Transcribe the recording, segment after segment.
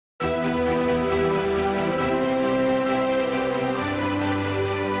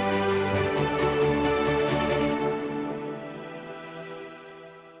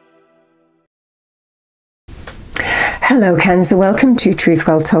Hello Cancer, welcome to Truth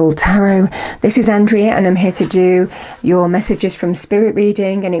Well Told Tarot. This is Andrea and I'm here to do your messages from Spirit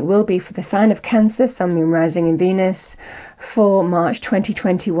reading, and it will be for the sign of Cancer, Sun, Moon, Rising and Venus for March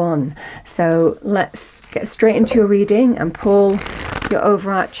 2021. So let's get straight into your reading and pull your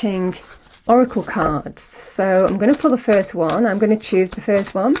overarching oracle cards. So I'm going to pull the first one. I'm going to choose the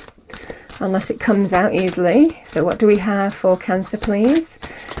first one unless it comes out easily. So what do we have for Cancer, please?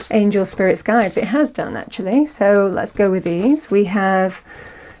 Angel, Spirits, Guides. It has done, actually. So let's go with these. We have,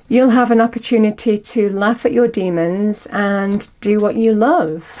 you'll have an opportunity to laugh at your demons and do what you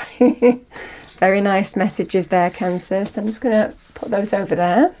love. Very nice messages there, Cancer. So I'm just going to put those over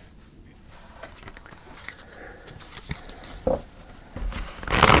there.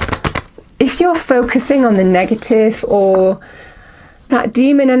 If you're focusing on the negative, or that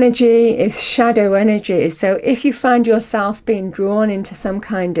demon energy is shadow energy. So if you find yourself being drawn into some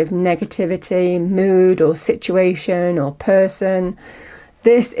kind of negativity, mood or situation or person,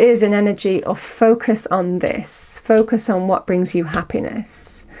 this is an energy of focus on this. Focus on what brings you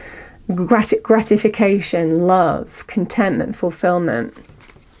happiness, gratification, love, contentment, fulfillment.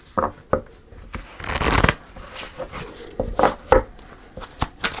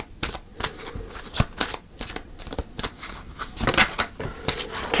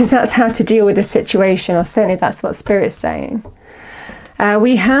 Because that's how to deal with a situation, or certainly that's what Spirit's saying.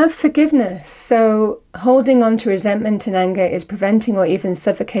 We have forgiveness. So holding on to resentment and anger is preventing or even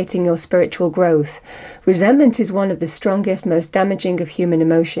suffocating your spiritual growth. Resentment is one of the strongest, most damaging of human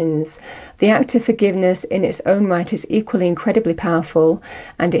emotions. The act of forgiveness in its own right is equally incredibly powerful,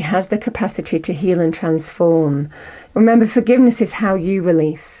 and it has the capacity to heal and transform. Remember, forgiveness is how you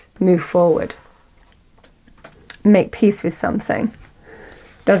release, move forward, make peace with something.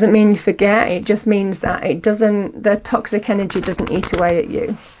 Doesn't mean you forget, it just means that the toxic energy doesn't eat away at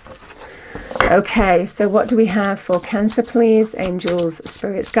you. Okay, so what do we have for Cancer, please? Angels,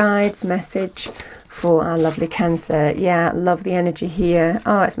 Spirits, Guides, message for our lovely Cancer. Yeah, love the energy here.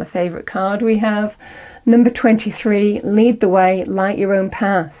 Oh, it's my favourite card. We have number 23, lead the way, light your own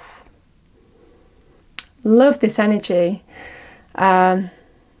path. Love this energy. And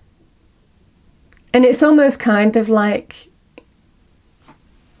it's almost kind of like,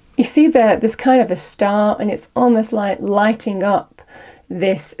 you see there's kind of a star, and it's almost like lighting up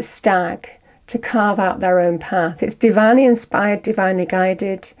this stag to carve out their own path. It's divinely inspired, divinely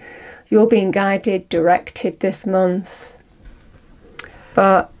guided. You're being guided, directed this month.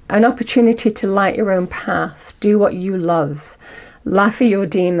 But an opportunity to light your own path, do what you love, laugh at your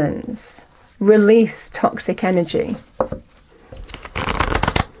demons, release toxic energy.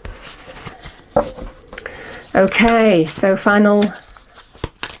 Okay, so final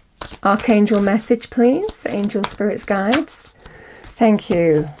Archangel message, please. Angel, Spirits, Guides. Thank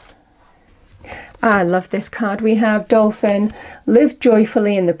you. I love this card. We have Dolphin, live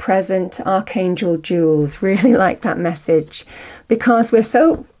joyfully in the present, Archangel Jewels. Really like that message, because we're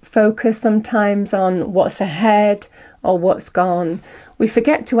so focused sometimes on what's ahead or what's gone. We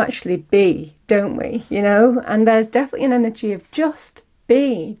forget to actually be, don't we? You know, and there's definitely an energy of just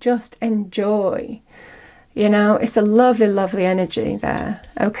be, just enjoy. You know, it's a lovely, lovely energy there.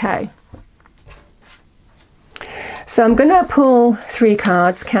 Okay. So I'm going to pull 3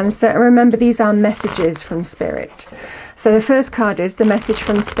 cards, Cancer. And remember, these are messages from Spirit. So the first card is the message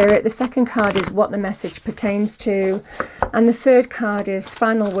from Spirit. The second card is what the message pertains to. And the third card is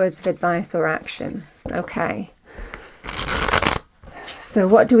final words of advice or action. Okay. So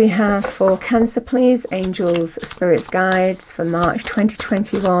what do we have for Cancer, please? Angels, Spirits, Guides for March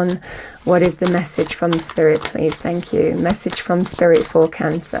 2021. What is the message from Spirit, please? Thank you. Message from Spirit for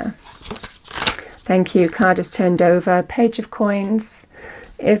Cancer. Thank you. Card is turned over. Page of Coins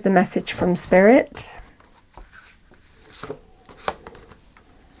is the message from Spirit.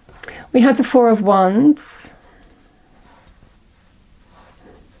 We have the 4 of Wands.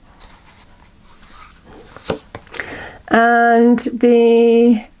 And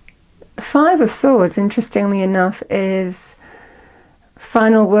the 5 of Swords, interestingly enough, is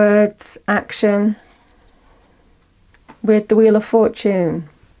final words, action, with the Wheel of Fortune.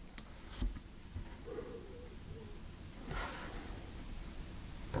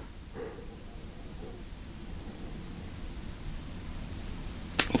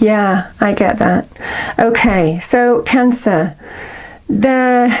 Yeah, I get that. Okay, so Cancer,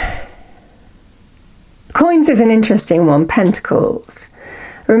 Coins is an interesting one. Pentacles.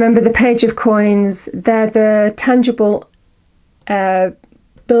 Remember, the Page of Coins, they're the tangible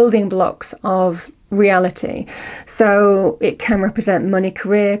building blocks of reality. So it can represent money,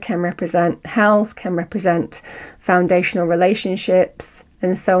 career, can represent health, can represent foundational relationships,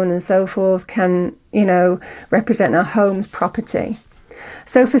 and so on and so forth can, you know, represent our homes, property.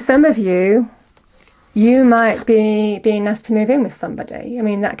 So for some of you, you might be being asked to move in with somebody. I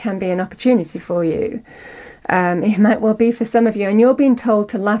mean, that can be an opportunity for you. It might well be for some of you, and you're being told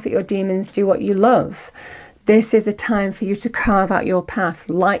to laugh at your demons, do what you love. This is a time for you to carve out your path,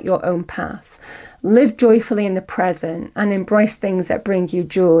 light your own path. Live joyfully in the present and embrace things that bring you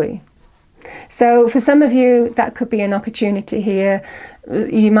joy. So for some of you, that could be an opportunity here.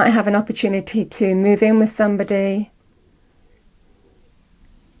 You might have an opportunity to move in with somebody.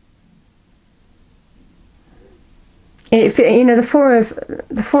 You know, the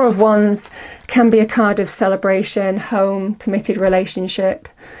four of wands can be a card of celebration, home, committed relationship.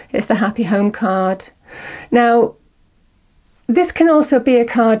 It's the happy home card. Now, this can also be a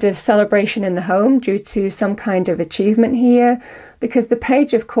card of celebration in the home due to some kind of achievement here, because the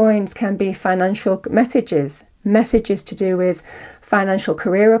Page of Coins can be financial messages to do with financial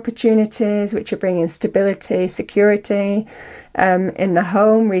career opportunities, which are bringing stability, security in the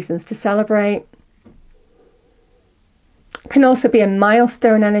home, reasons to celebrate. Can also be a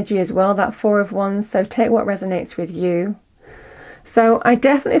milestone energy as well, that Four of Wands, so take what resonates with you. So I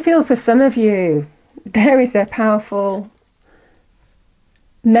definitely feel for some of you, there is a powerful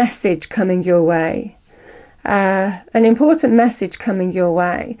message coming your way, an important message coming your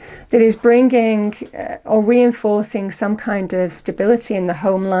way that is bringing or reinforcing some kind of stability in the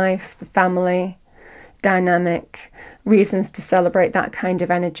home life, the family dynamic, reasons to celebrate, that kind of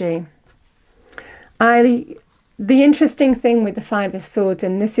energy. The interesting thing with the Five of Swords,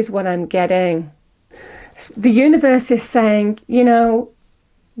 and this is what I'm getting, the universe is saying, you know,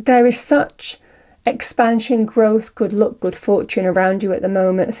 there is such expansion, growth, good luck, good fortune around you at the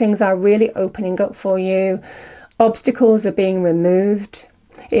moment. Things are really opening up for you. Obstacles are being removed.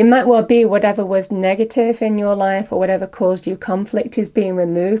 It might well be whatever was negative in your life or whatever caused you conflict is being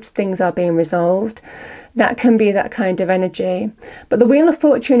removed. Things are being resolved. That can be that kind of energy. But the Wheel of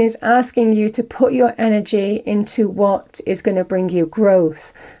Fortune is asking you to put your energy into what is going to bring you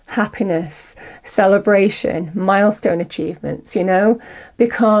growth, happiness, celebration, milestone achievements, you know,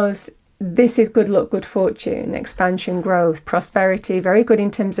 because this is good luck, good fortune, expansion, growth, prosperity, very good in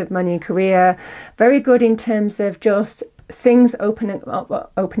terms of money and career, very good in terms of just things opening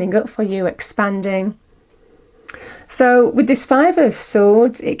up for you, expanding. So with this Five of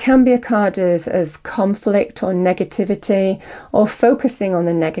Swords, it can be a card of conflict or negativity or focusing on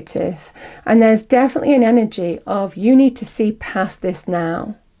the negative. And there's definitely an energy of you need to see past this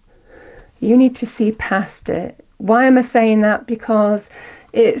now. You need to see past it. Why am I saying that? Because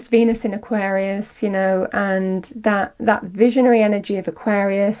it's Venus in Aquarius, you know, and that visionary energy of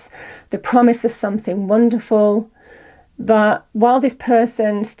Aquarius, the promise of something wonderful. But while this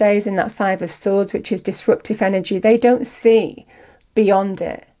person stays in that Five of Swords, which is disruptive energy, they don't see beyond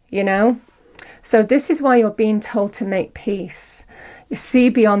it, you know. So this is why you're being told to make peace. You see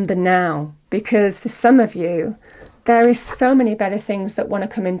beyond the now, because for some of you, there is so many better things that want to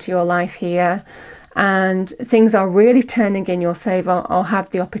come into your life here. And things are really turning in your favor or have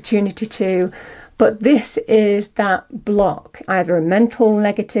the opportunity to. But this is that block, either a mental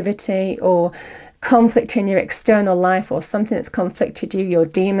negativity or conflict in your external life or something that's conflicted you, your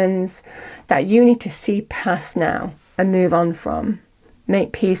demons, that you need to see past now and move on from,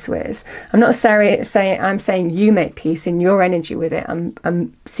 make peace with. I'm not I'm saying you make peace in your energy with it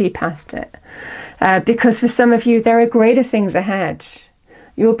and see past it. Because for some of you, there are greater things ahead.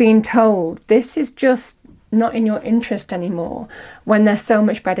 You're being told this is just not in your interest anymore when there's so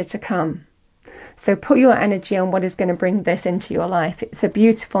much better to come. So put your energy on what is going to bring this into your life. It's a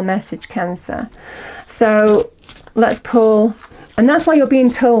beautiful message, Cancer. So let's pull. And that's why you're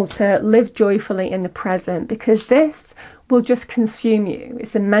being told to live joyfully in the present, because this will just consume you.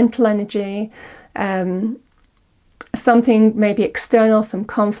 It's a mental energy, something maybe external, some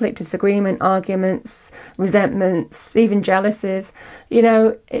conflict, disagreement, arguments, resentments, even jealousies. You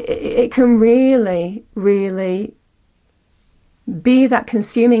know, it can really, really be that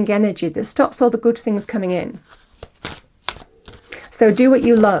consuming energy that stops all the good things coming in. So do what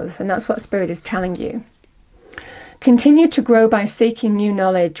you love, and that's what Spirit is telling you. Continue to grow by seeking new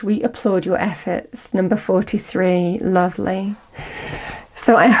knowledge. We applaud your efforts. Number 43, lovely.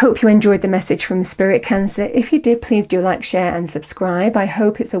 So I hope you enjoyed the message from Spirit, Cancer. If you did, please do like, share and subscribe. I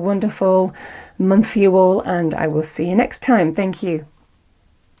hope it's a wonderful month for you all, and I will see you next time. Thank you.